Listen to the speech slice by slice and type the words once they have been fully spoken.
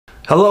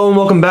Hello and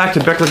welcome back to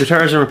Beckler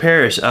Guitars and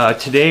Repairs.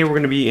 Today we're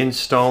going to be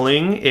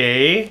installing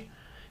a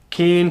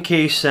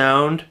K&K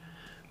Sound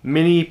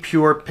Mini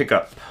Pure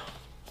Pickup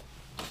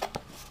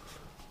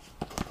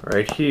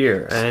right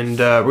here, and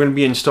we're going to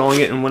be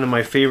installing it in one of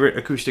my favorite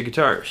acoustic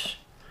guitars.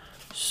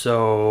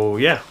 So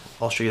yeah,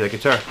 I'll show you that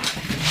guitar.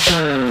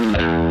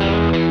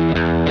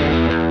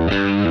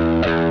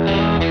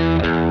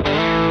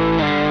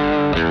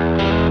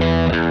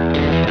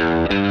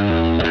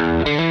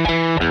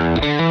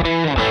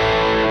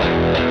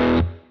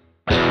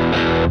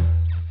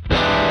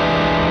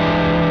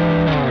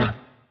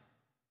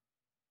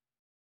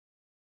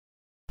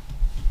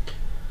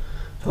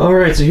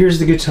 Alright, so here's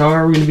the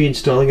guitar we're going to be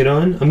installing it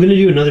on. I'm going to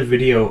do another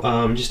video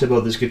just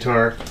about this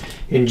guitar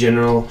in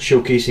general,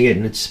 showcasing it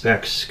and its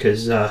specs,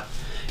 because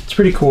it's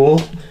pretty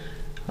cool.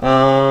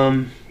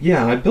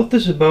 Yeah, I built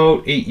this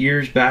about 8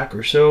 years back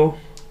or so,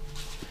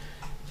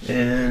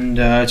 and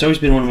it's always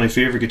been one of my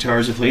favorite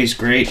guitars. It plays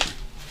great,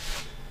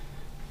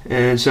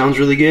 and sounds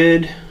really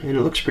good, and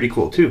it looks pretty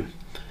cool too.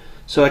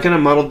 So I kind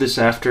of modeled this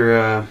after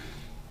a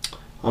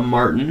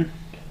Martin,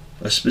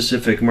 a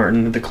specific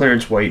Martin, the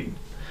Clarence White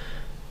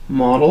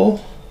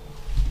model,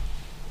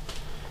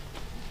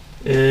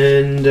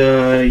 and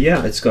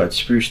yeah, it's got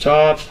spruce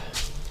top,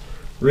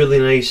 really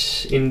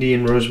nice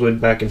Indian rosewood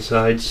back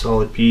inside,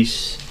 solid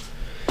piece,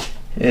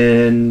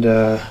 and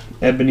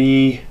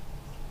ebony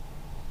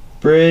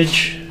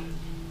bridge,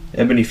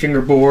 ebony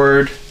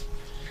fingerboard,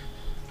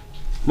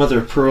 mother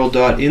of pearl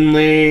dot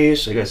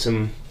inlays. I got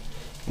some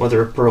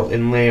mother of pearl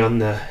inlay on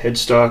the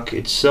headstock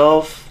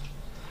itself,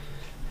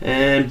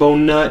 and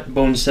bone nut,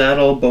 bone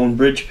saddle, bone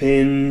bridge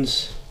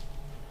pins.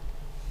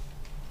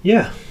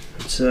 Yeah,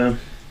 it's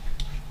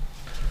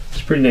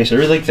pretty nice. I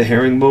really like the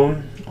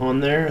herringbone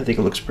on there. I think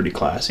it looks pretty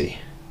classy.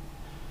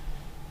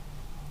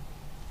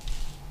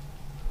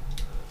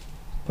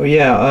 But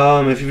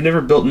yeah, if you've never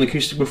built an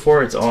acoustic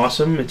before, it's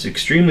awesome. It's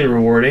extremely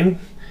rewarding,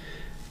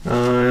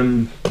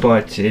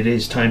 but it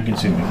is time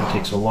consuming. It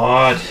takes a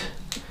lot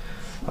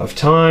of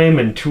time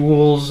and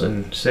tools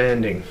and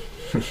sanding.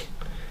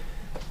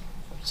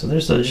 So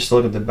there's just a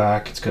look at the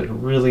back. It's got a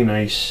really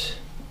nice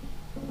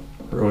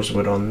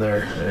rosewood on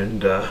there,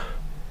 and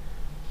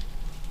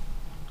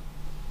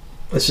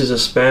this is a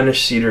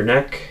Spanish cedar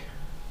neck.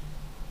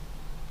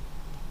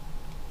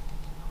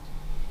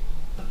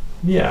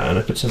 Yeah, and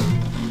I put some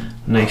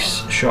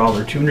nice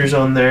Schaller tuners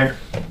on there.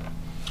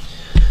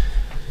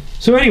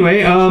 So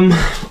anyway,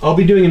 I'll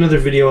be doing another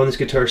video on this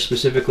guitar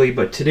specifically,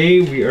 but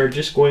today we are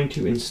just going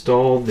to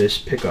install this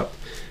pickup.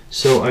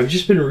 So I've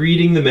just been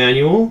reading the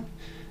manual.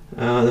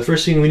 The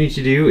first thing we need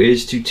to do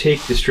is to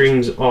take the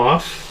strings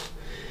off.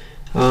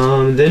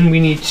 Then we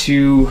need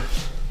to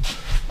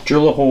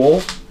drill a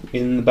hole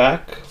in the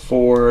back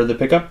for the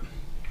pickup,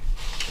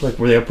 like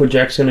where the output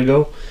jack's gonna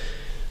go.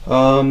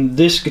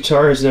 This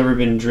guitar has never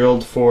been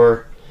drilled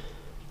for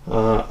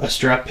a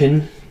strap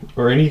pin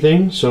or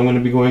anything, so I'm going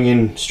to be going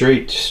in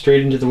straight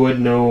into the wood,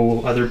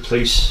 no other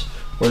place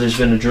where there's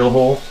been a drill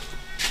hole.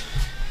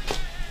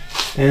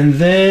 And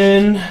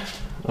then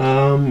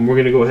we're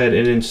going to go ahead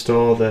and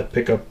install that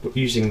pickup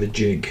using the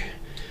jig.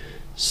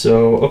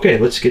 So okay,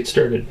 let's get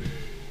started.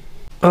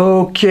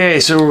 Okay,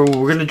 so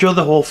we're going to drill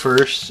the hole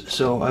first.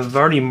 So I've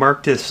already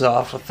marked this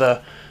off with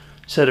a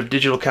set of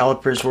digital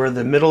calipers where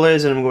the middle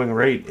is, and I'm going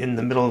right in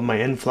the middle of my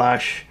end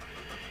flash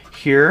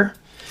here.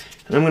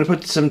 And I'm going to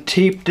put some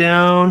tape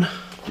down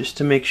just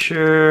to make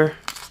sure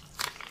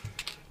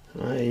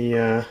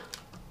I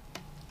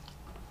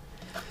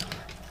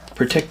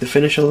protect the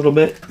finish a little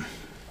bit.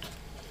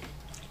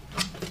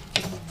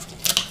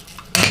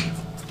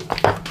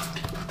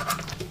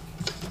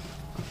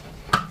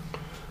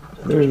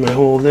 There's my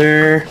hole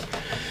there,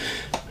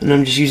 and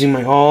I'm just using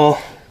my awl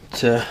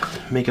to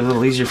make it a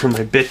little easier for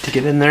my bit to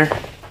get in there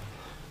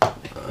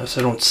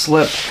so I don't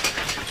slip.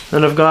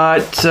 Then I've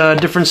got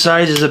different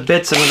sizes of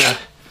bits. I'm going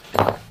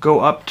to go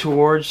up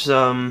towards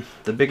the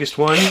biggest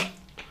one,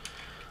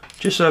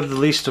 just so I have the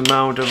least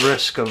amount of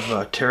risk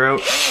of tear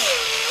out.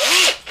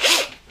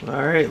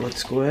 Alright,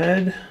 let's go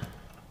ahead.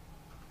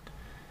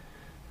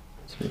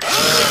 Let's make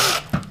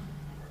sure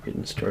we're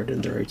getting started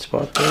in the right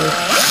spot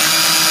there.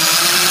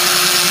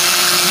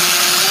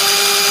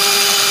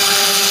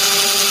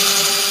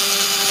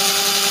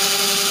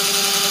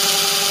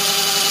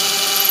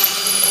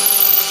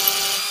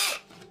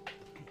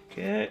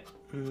 Okay,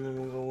 and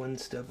then we'll go one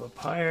step up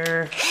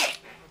higher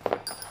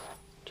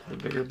to the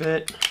bigger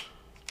bit.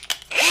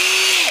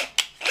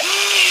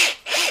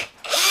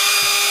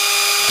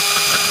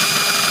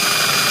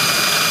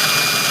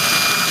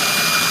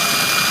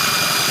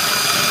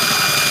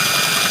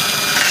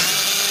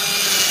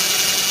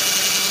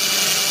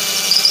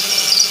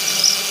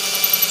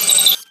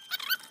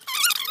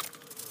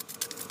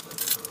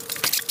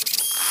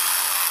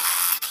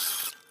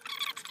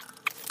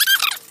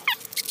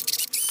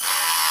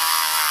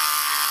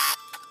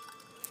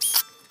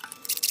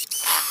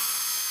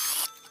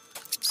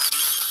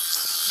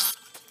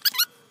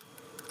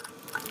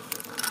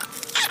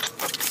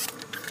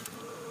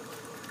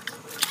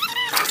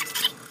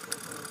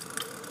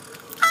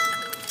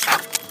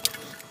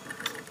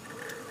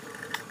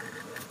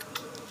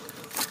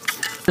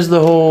 There's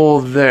the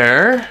hole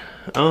there.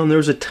 There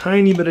was a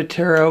tiny bit of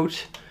tear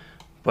out,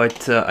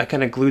 but I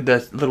kind of glued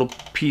that little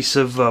piece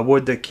of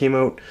wood that came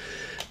out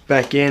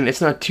back in.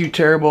 It's not too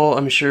terrible.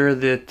 I'm sure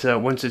that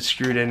once it's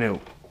screwed in,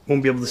 it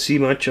won't be able to see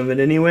much of it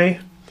anyway.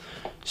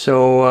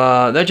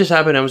 So that just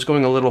happened. I was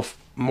going a little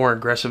more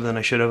aggressive than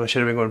I should have. I should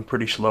have been going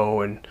pretty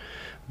slow and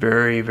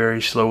very,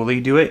 very slowly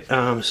do it.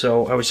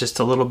 So I was just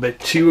a little bit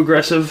too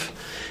aggressive.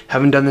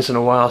 Haven't done this in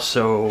a while,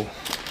 so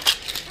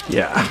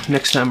yeah,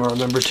 next time I'll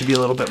remember to be a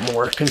little bit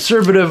more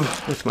conservative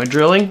with my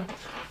drilling,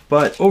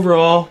 but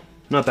overall,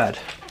 not bad.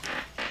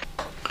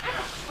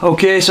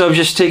 Okay, so I've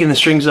just taken the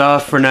strings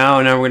off for now,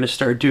 and now we're going to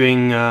start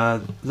doing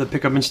the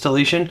pickup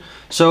installation.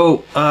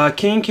 So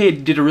K&K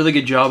did a really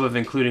good job of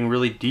including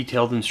really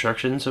detailed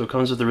instructions, so it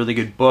comes with a really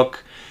good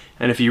book,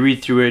 and if you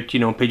read through it, you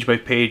know, page by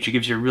page, it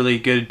gives you really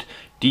good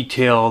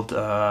detailed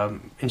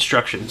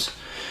instructions.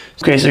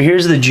 Okay, so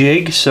here's the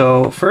jig.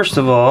 So first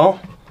of all,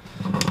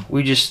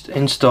 we just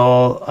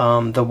install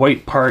the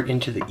white part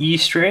into the E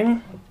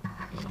string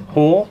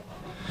hole,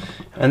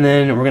 and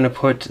then we're going to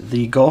put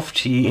the Gulf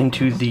T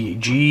into the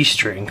G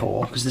string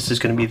hole, because this is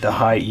going to be the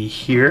high E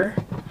here.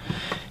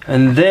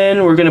 And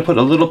then we're going to put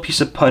a little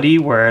piece of putty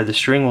where the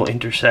string will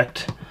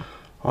intersect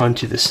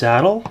onto the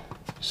saddle.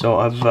 So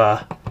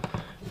I've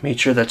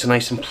made sure that's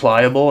nice and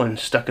pliable and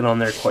stuck it on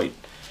there quite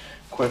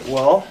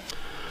well.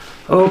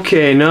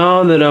 Okay,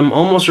 now that I'm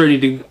almost ready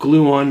to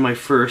glue on my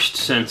first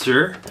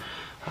sensor,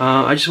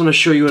 I just want to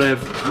show you what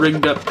I've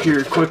rigged up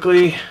here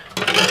quickly.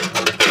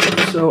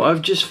 So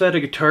I've just fed a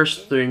guitar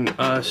string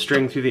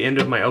through the end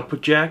of my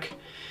output jack,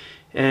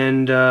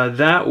 and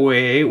that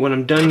way when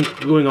I'm done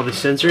gluing all the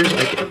sensors,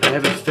 I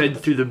have it fed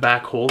through the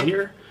back hole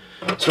here,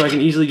 so I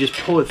can easily just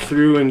pull it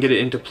through and get it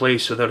into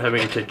place without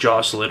having to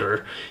jostle it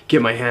or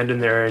get my hand in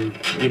there and,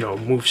 you know,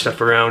 move stuff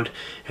around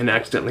and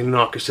accidentally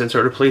knock a sensor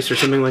out of place or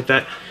something like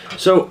that.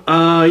 So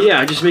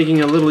yeah, just making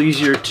it a little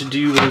easier to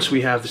do once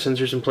we have the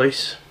sensors in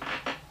place.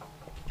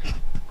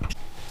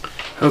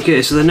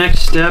 Okay, so the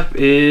next step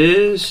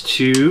is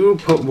to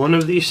put one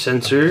of these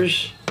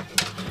sensors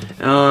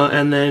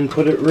and then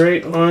put it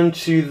right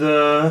onto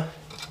the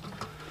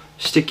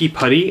sticky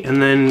putty,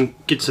 and then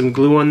get some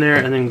glue on there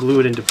and then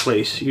glue it into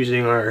place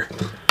using our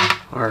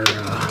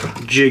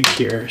jig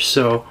here.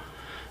 So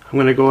I'm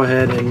going to go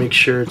ahead and make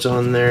sure it's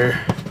on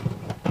there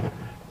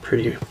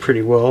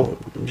pretty well.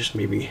 Just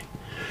maybe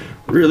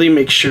really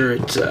make sure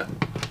it's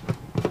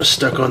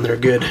stuck on there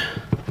good.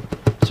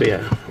 So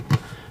yeah,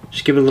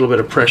 just give it a little bit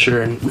of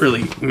pressure and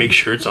really make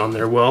sure it's on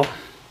there well.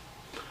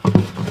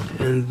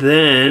 And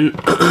then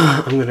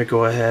I'm going to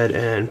go ahead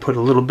and put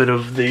a little bit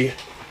of the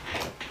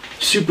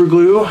super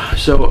glue.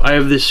 So I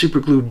have this super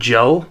glue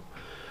gel.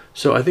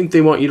 So I think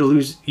they want you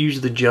to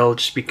use the gel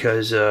just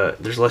because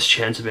there's less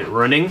chance of it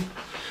running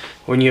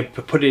when you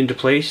put it into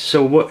place.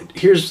 So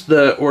here's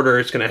the order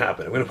it's going to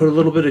happen. I'm going to put a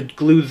little bit of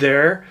glue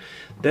there.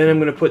 Then I'm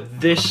going to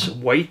put this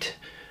white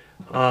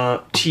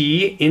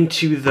T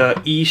into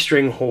the E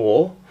string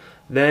hole.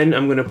 Then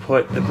I'm going to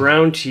put the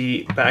brown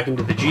T back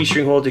into the G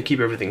string hole to keep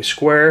everything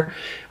square.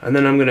 And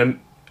then I'm going to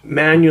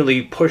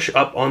manually push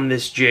up on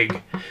this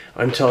jig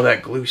until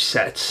that glue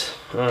sets.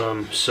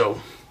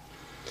 So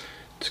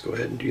let's go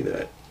ahead and do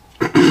that.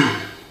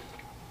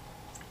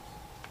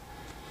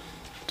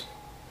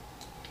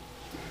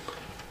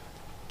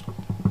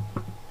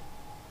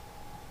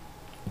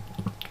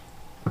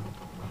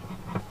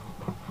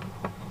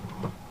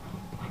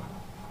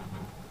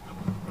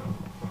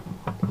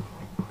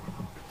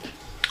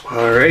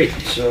 Alright,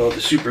 so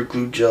the super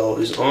glue gel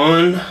is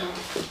on.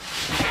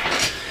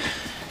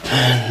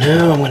 And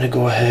now I'm going to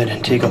go ahead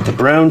and take out the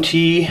brown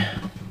tee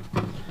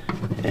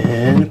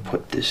and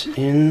put this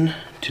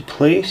into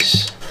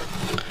place.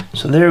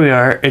 So there we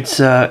are. It's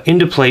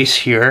into place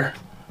here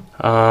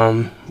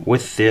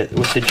with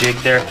the jig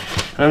there.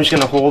 And I'm just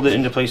going to hold it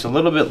into place a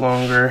little bit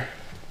longer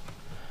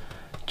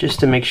just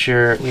to make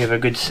sure we have a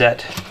good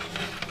set.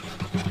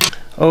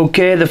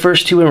 Okay, the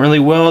first two went really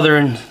well. They're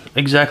in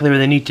exactly where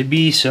they need to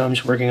be, so I'm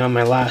just working on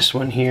my last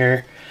one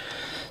here.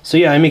 So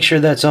yeah, I make sure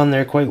that's on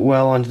there quite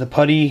well onto the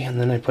putty, and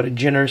then I put a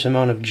generous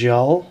amount of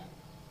gel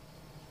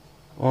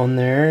on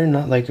there,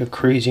 not like a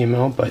crazy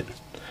amount, but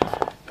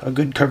a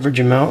good coverage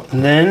amount.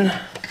 And then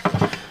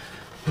I'm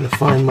gonna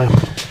find my,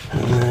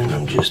 and then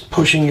I'm just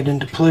pushing it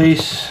into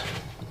place.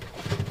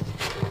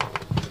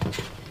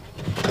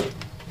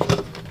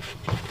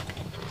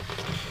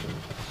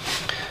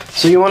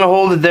 So you want to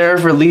hold it there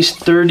for at least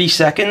 30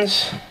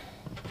 seconds.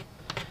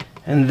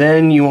 And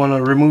then you want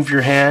to remove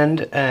your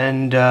hand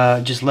and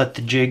just let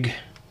the jig,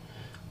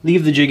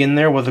 leave the jig in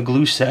there while the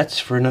glue sets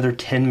for another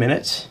 10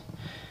 minutes.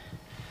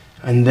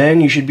 And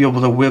then you should be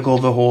able to wiggle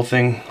the whole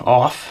thing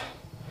off,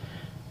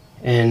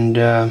 and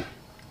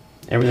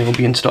everything will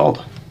be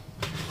installed.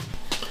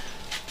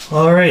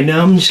 Alright,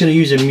 now I'm just going to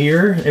use a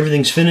mirror.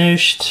 Everything's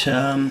finished.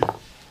 I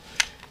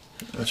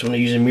just want to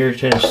use a mirror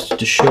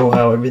to show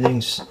how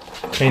everything's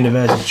kind of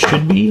as it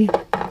should be. See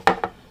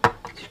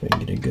if I can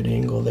get a good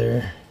angle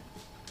there.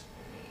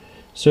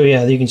 So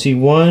yeah, you can see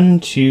 1,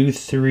 2,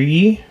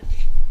 3.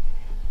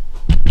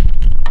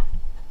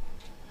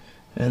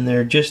 and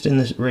they're just in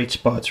the right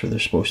spots where they're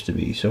supposed to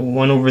be. So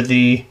one over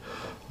the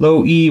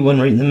low E, one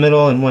right in the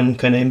middle, and one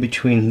kind of in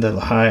between the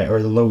high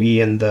or the low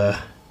E and the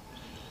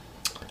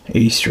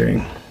A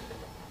string.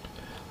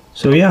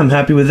 So yeah, I'm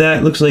happy with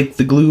that. Looks like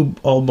the glue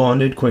all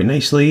bonded quite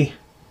nicely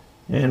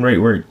and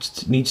right where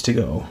it needs to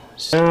go.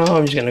 So now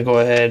I'm just gonna go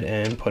ahead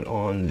and put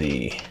on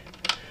the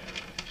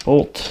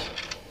bolt,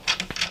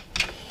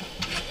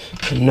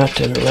 the nut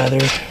rather.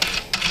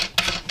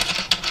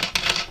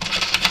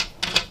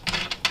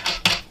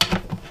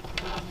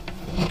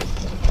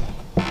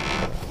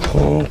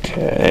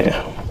 Okay,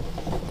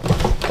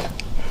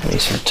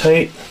 nice and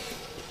tight,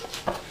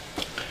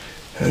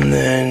 and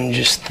then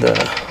just the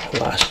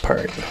last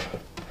part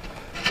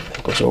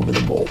that goes over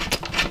the bolt.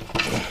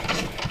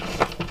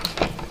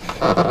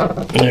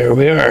 There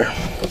we are.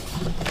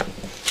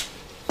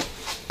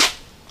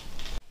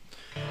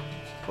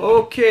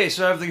 Okay,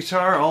 so I have the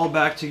guitar all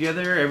back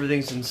together,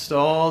 everything's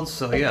installed.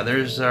 So yeah,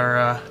 there's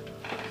our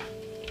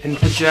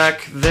input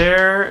jack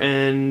there,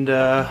 and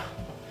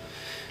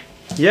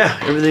yeah,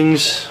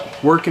 everything's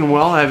working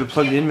well. I have it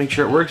plugged in, make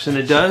sure it works, and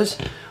it does.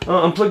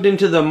 I'm plugged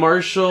into the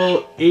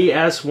Marshall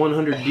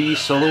AS100D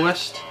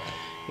Soloist,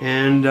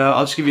 and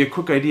I'll just give you a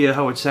quick idea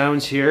how it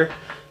sounds here.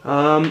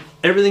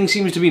 Everything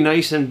seems to be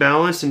nice and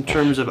balanced in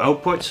terms of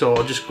output, so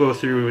I'll just go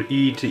through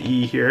E to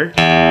E here.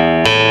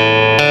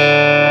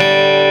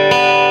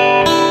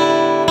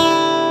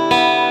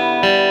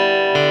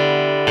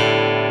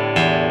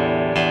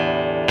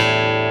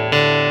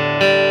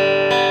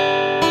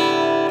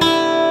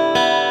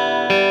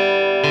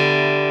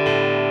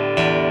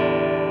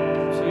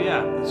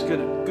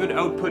 Good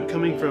output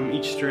coming from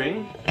each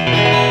string.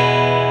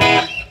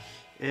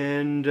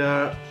 And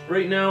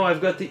right now I've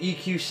got the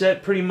EQ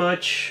set pretty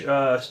much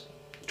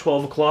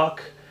 12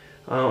 o'clock.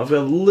 I've got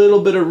a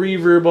little bit of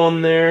reverb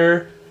on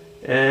there,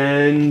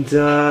 and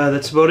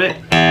that's about it.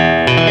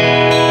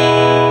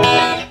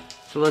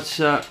 So let's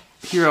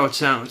hear how it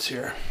sounds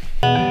here.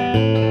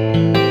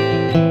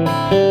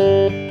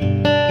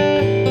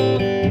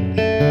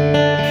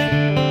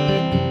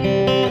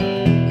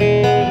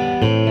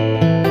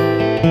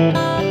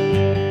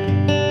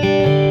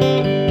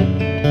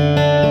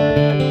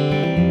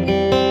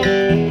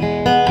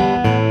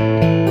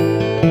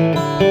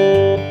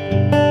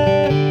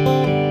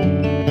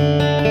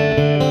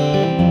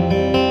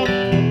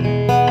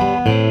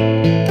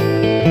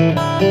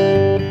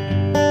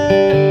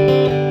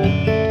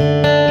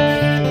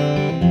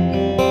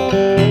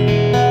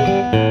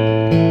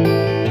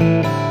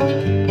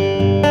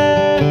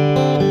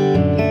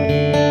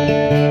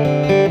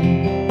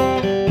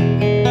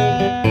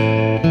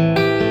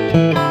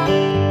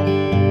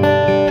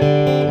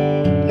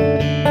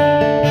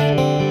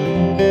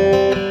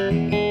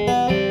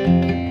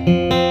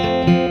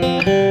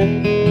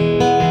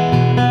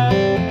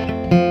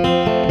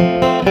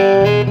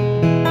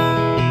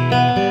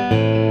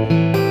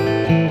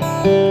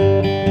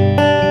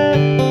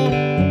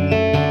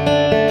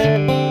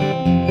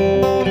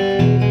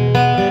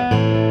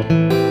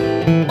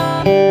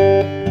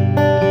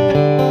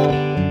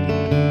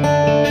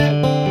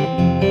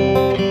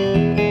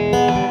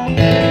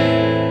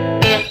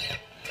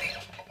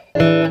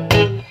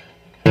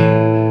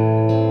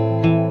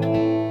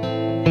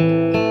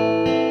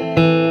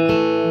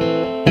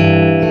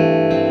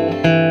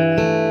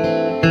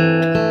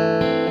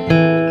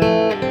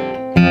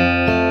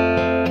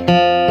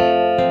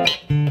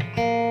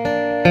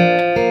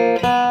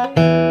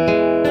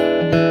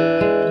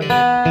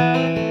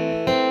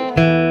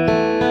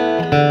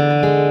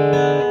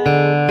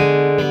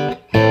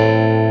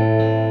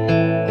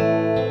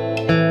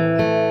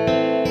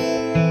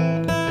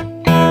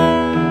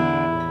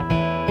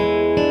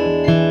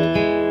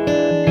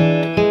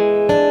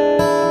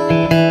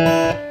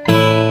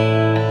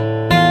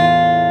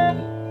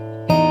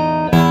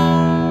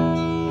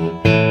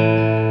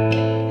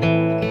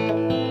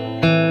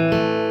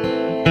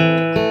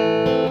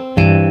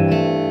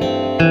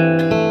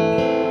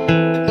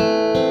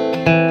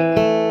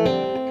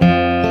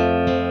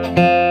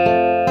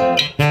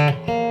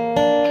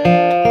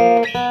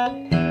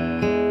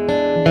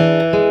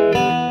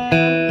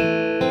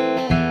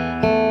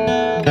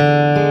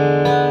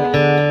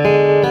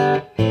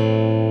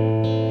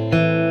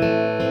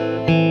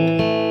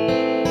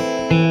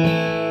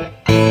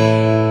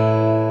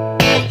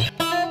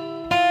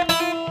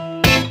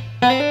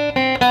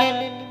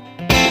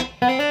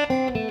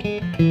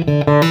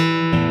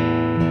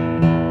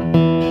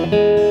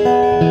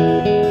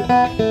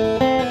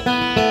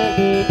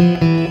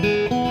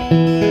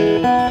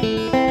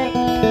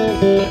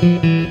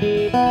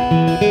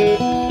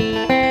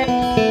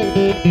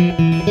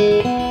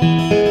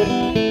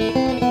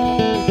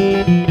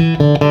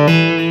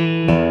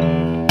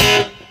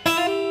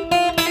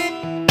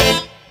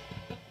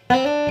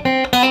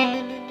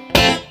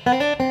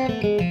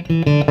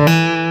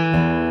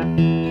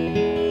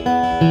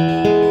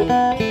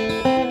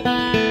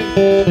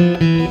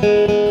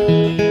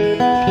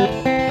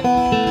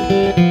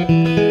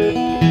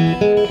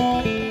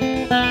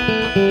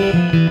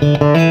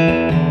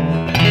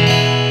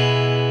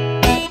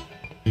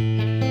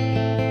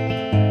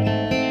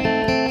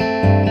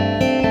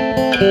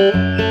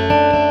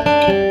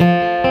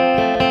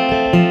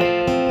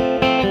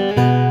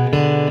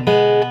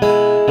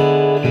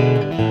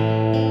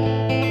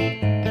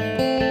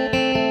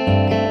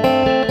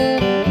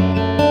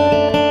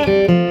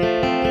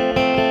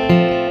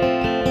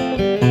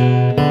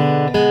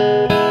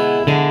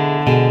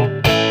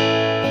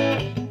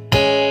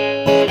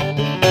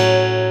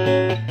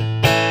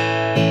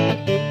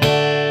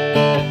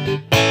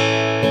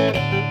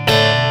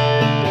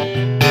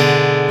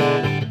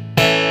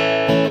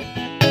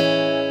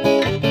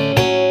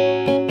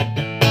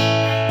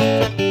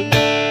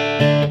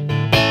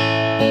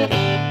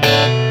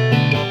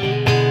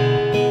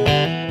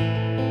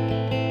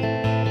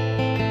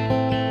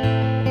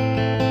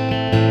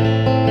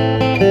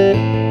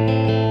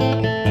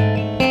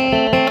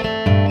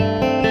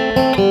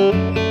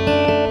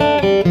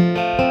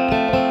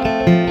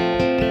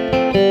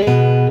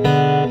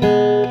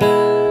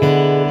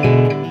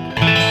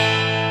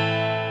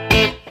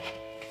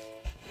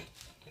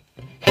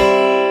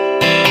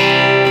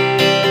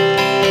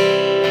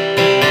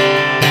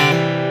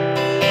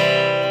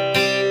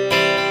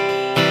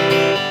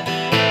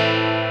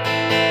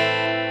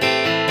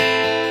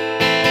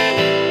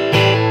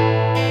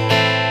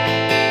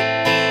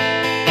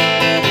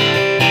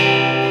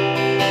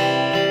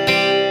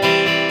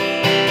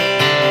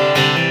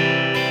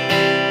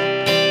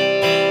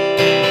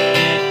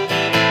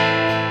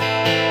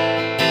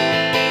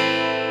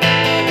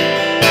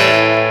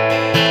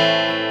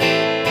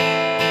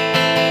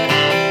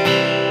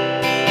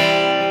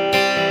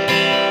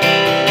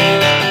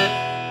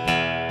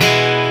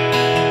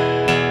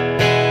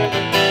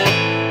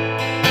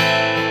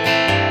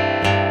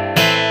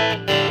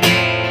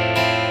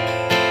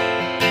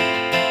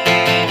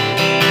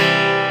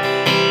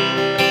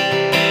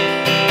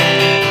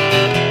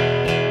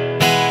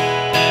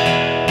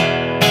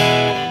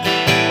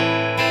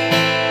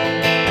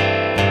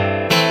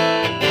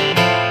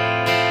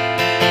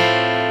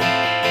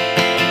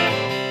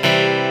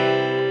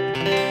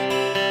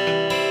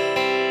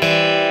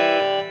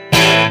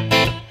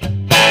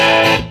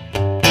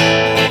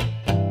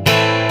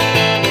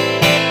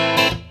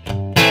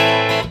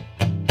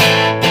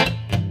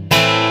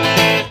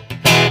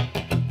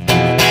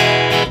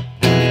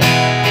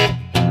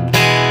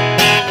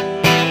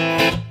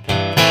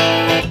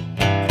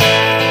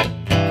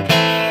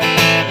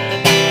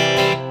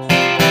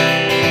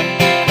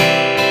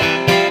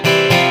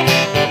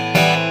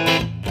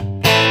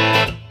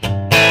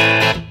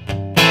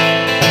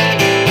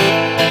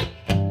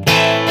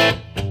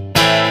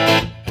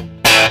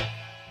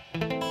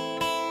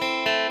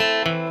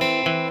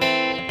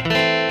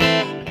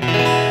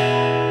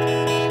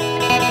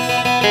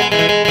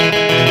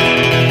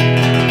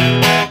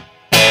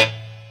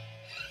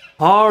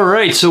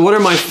 Alright, so what are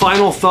my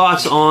final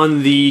thoughts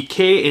on the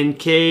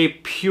K&K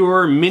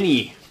Pure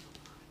Mini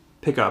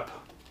pickup?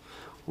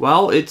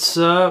 Well, it's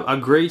a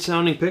great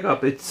sounding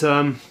pickup. It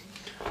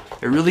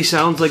really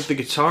sounds like the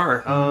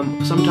guitar.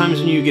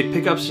 Sometimes when you get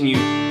pickups and you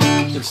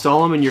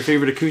install them in your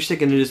favorite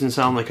acoustic and it doesn't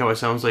sound like how it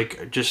sounds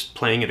like just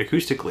playing it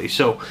acoustically.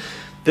 So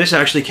this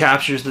actually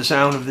captures the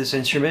sound of this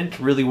instrument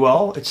really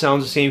well. It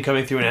sounds the same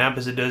coming through an amp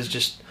as it does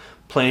just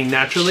playing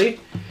naturally,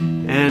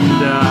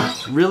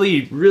 and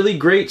really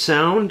great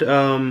sound,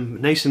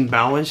 nice and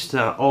balanced.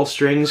 All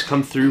strings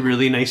come through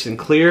really nice and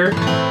clear,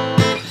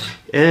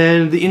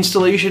 and the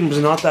installation was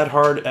not that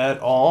hard at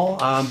all.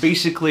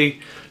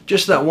 Basically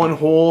just that one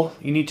hole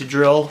you need to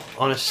drill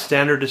on a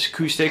standard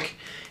acoustic,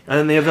 and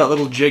then they have that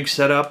little jig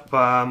set up.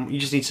 You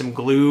just need some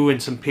glue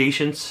and some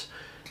patience.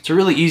 It's a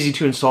really easy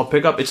to install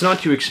pickup. It's not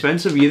too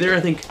expensive either. I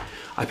think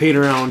I paid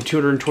around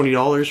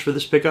 $220 for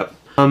this pickup.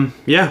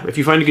 Yeah, if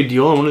you find a good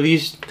deal on one of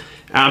these,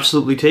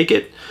 absolutely take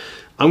it.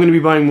 I'm going to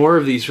be buying more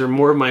of these for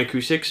more of my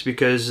acoustics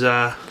because,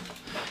 yeah,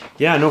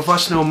 no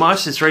fuss, no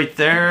muss. It's right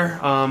there.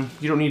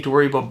 You don't need to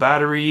worry about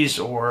batteries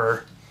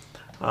or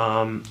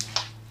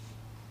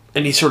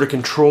any sort of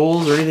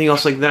controls or anything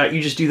else like that.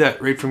 You just do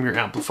that right from your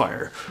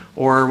amplifier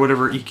or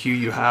whatever EQ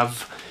you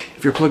have.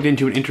 If you're plugged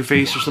into an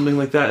interface or something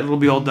like that, it'll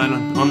be all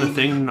done on the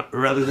thing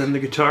rather than the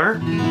guitar.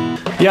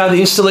 Yeah,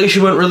 the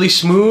installation went really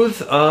smooth.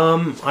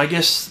 I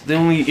guess the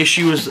only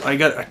issue is I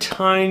got a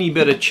tiny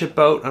bit of chip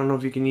out. I don't know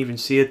if you can even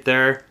see it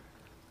there,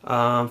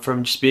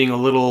 from just being a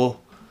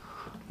little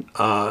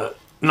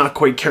not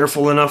quite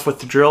careful enough with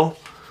the drill.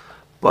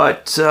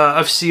 But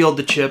I've sealed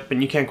the chip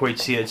and you can't quite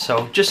see it.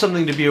 So just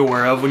something to be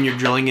aware of when you're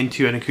drilling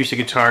into an acoustic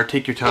guitar.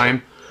 Take your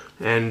time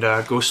and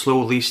go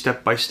slowly,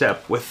 step by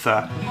step, with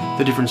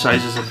the different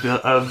sizes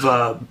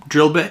of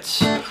drill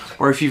bits.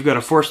 Or if you've got a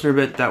Forstner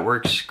bit, that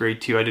works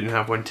great too. I didn't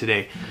have one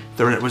today.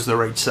 It was the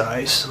right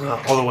size.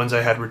 All the ones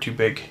I had were too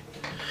big.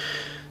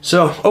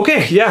 So,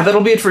 okay, yeah, that'll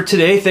be it for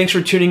today. Thanks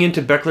for tuning in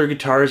to Beckler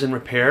Guitars and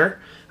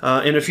Repair.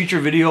 In a future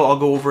video, I'll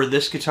go over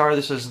this guitar.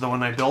 This is the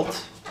one I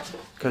built,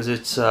 because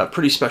it's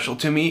pretty special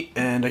to me,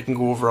 and I can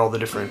go over all the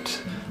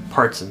different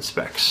parts and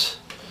specs.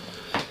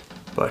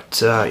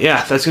 But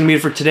yeah, that's going to be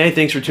it for today.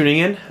 Thanks for tuning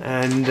in,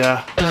 and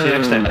see you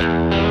next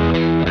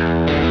time.